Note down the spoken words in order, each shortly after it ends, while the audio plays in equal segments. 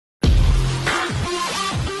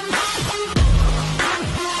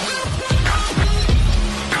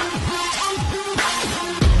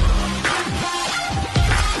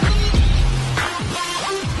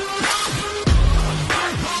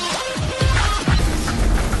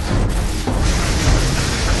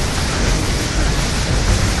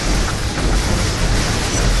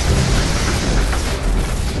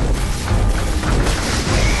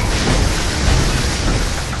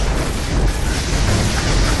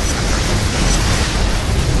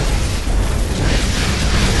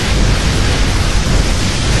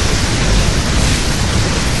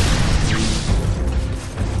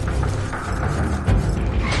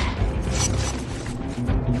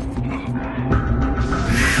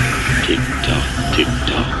Tick-tock,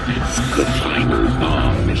 tick-tock. The final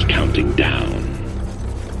bomb is counting down.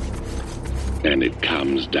 And it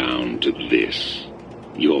comes down to this,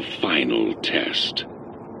 your final test.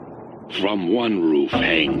 From one roof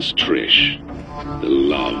hangs Trish, the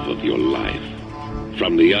love of your life.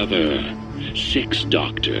 From the other, 6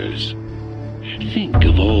 doctors. Think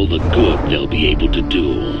of all the good they'll be able to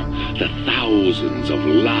do, the thousands of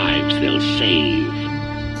lives they'll save.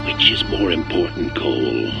 Which is more important,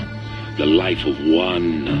 Cole? The life of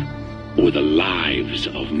one, or the lives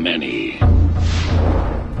of many?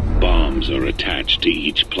 Bombs are attached to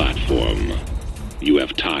each platform. You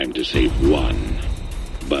have time to save one,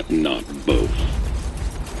 but not both.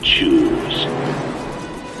 Choose.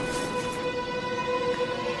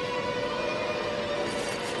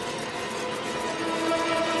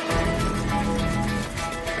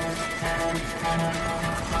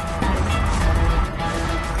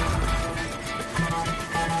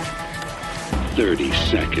 "30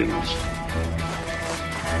 seconds.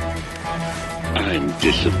 I'm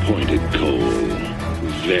disappointed, Cole.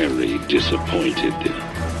 Very disappointed.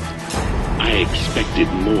 I expected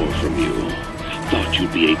more from you. Thought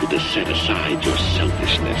you'd be able to set aside your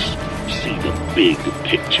selfishness. See the big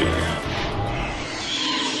picture."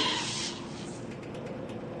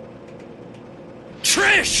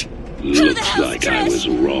 Trish! Looks like I was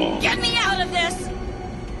wrong. Get me out of this!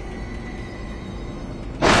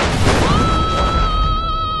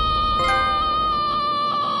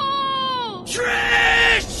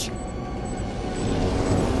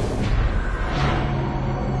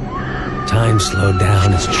 Time slowed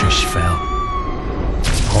down as Trish fell.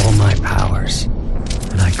 All my powers,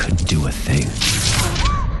 and I couldn't do a thing.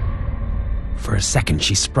 For a second,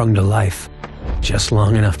 she sprung to life, just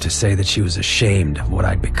long enough to say that she was ashamed of what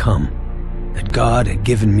I'd become. That God had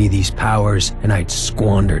given me these powers, and I'd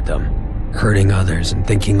squandered them, hurting others and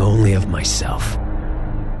thinking only of myself.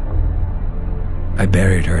 I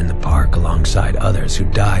buried her in the park alongside others who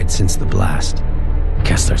died since the blast.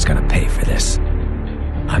 Kessler's gonna pay for this.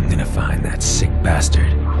 I'm gonna find that sick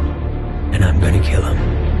bastard, and I'm gonna kill him.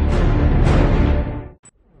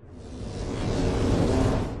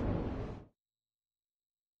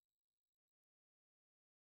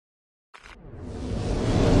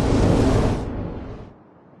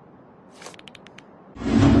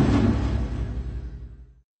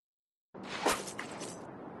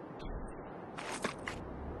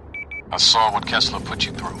 I saw what Kessler put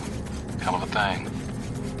you through. Hell of a thing.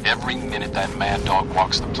 Every minute that mad dog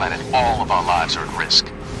walks the planet, all of our lives are at risk.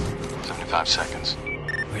 75 seconds.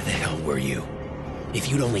 Where the hell were you? If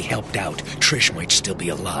you'd only helped out, Trish might still be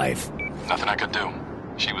alive. Nothing I could do.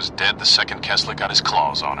 She was dead the second Kessler got his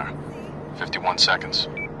claws on her. 51 seconds.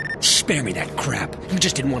 Spare me that crap. You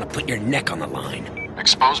just didn't want to put your neck on the line.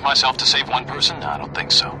 Expose myself to save one person? No, I don't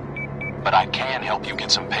think so. But I can help you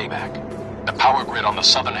get some payback. The power grid on the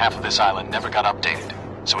southern half of this island never got updated,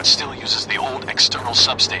 so it still uses the old external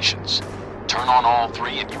substations. Turn on all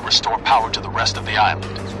 3 and you restore power to the rest of the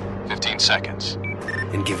island. 15 seconds.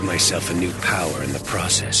 And give myself a new power in the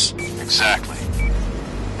process. Exactly.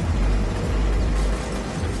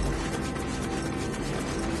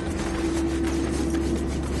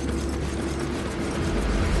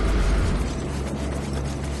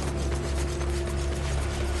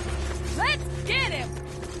 Let's get him!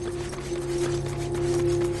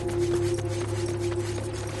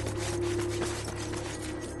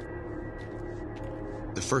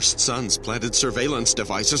 The First Sons planted surveillance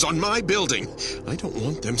devices on my building. I don't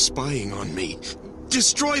want them spying on me.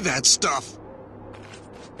 Destroy that stuff!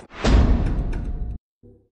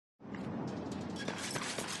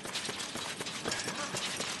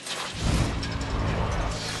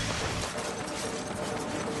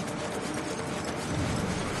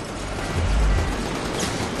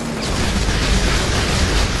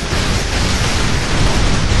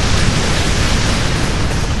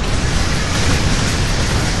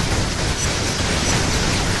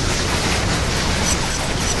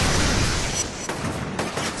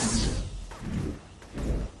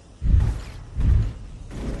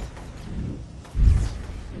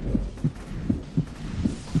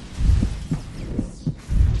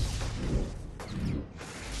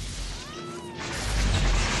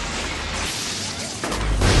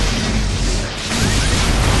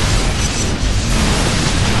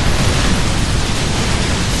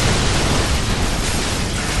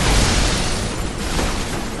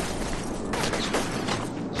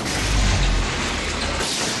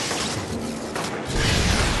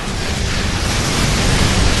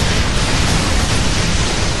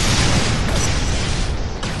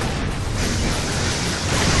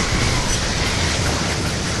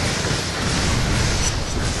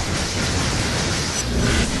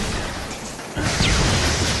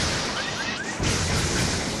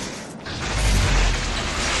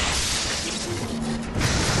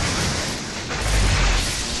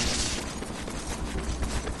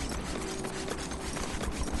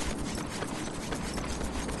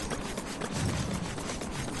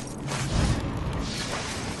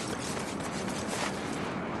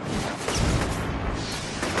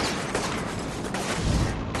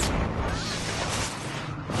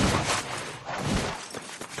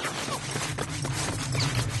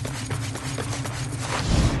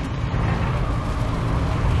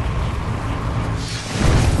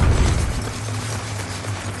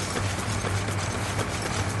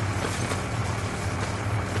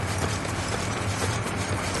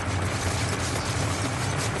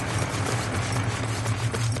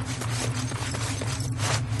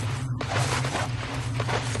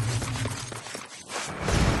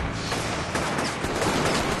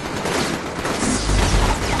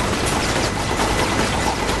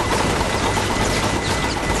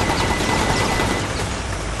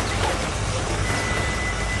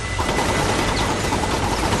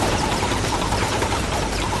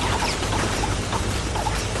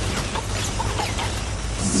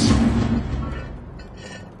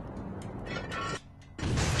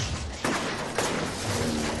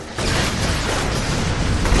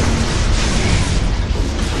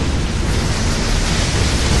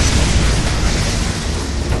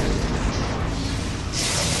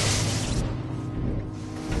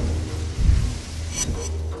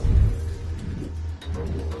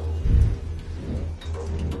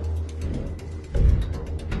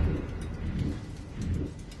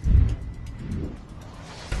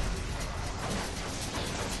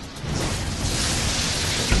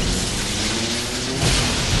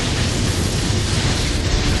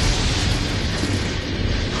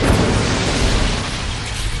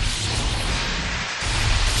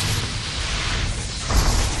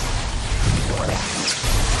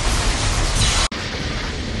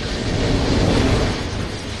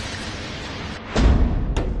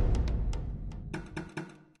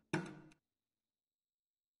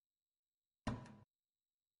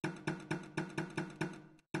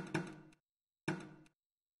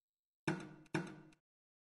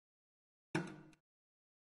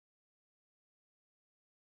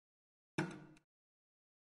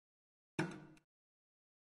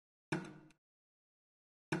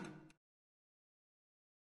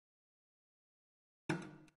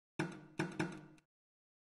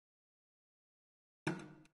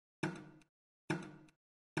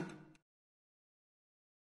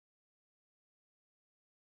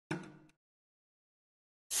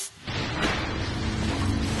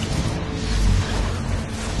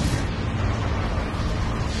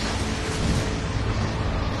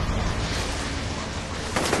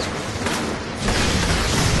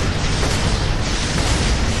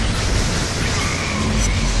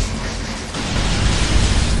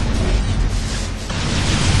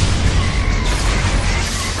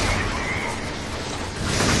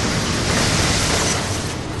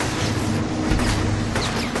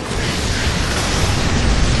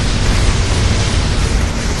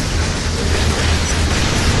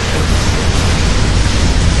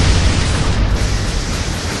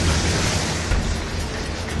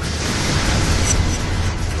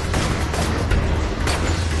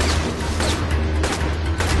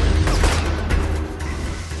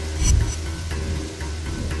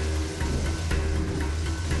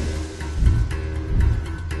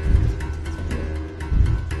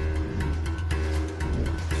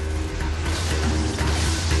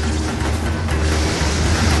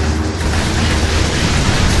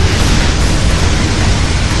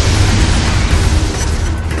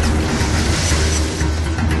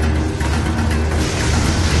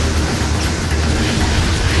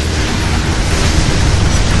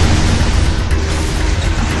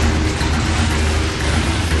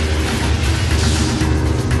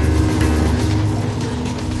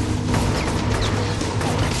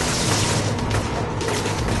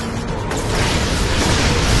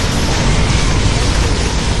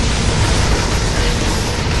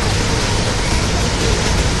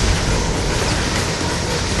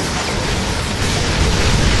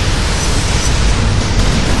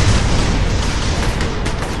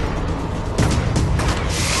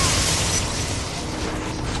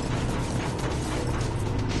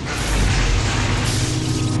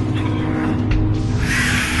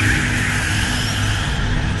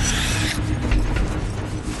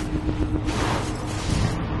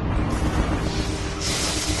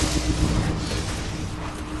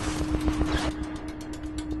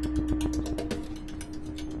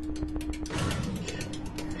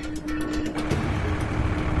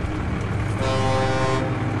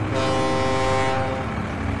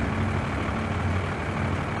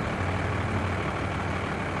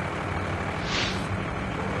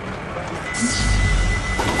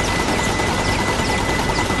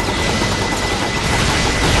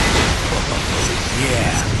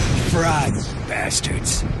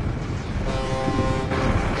 bastards.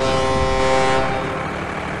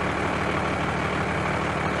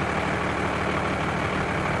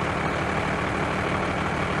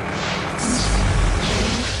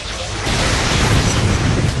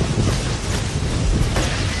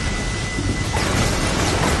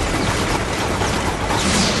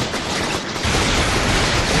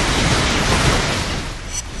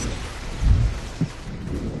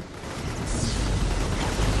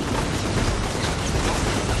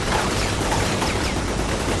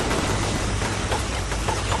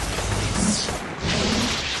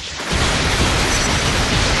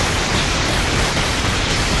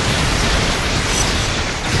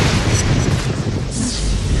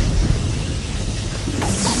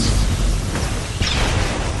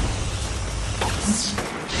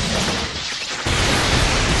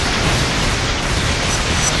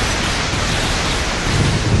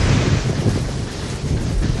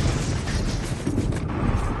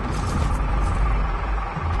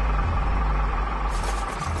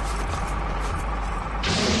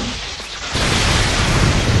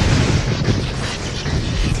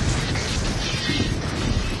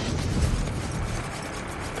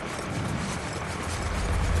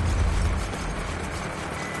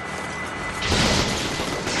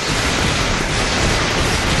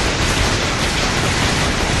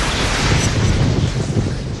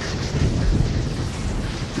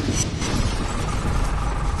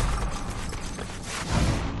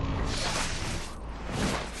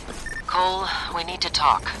 Cole, we need to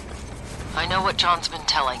talk. I know what John's been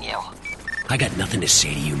telling you. I got nothing to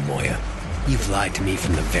say to you, Moya. You've lied to me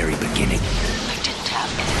from the very beginning. I didn't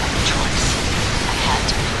have any other choice. I had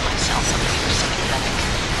to make myself appear sympathetic,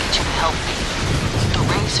 get you to help me. The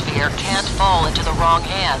ray sphere can't fall into the wrong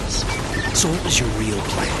hands. So what was your real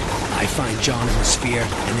plan? I find John in the sphere,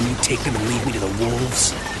 and then you take them and leave me to the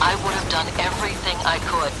wolves? I would have done everything I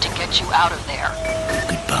could to get you out of there.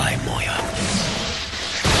 Goodbye, Moya.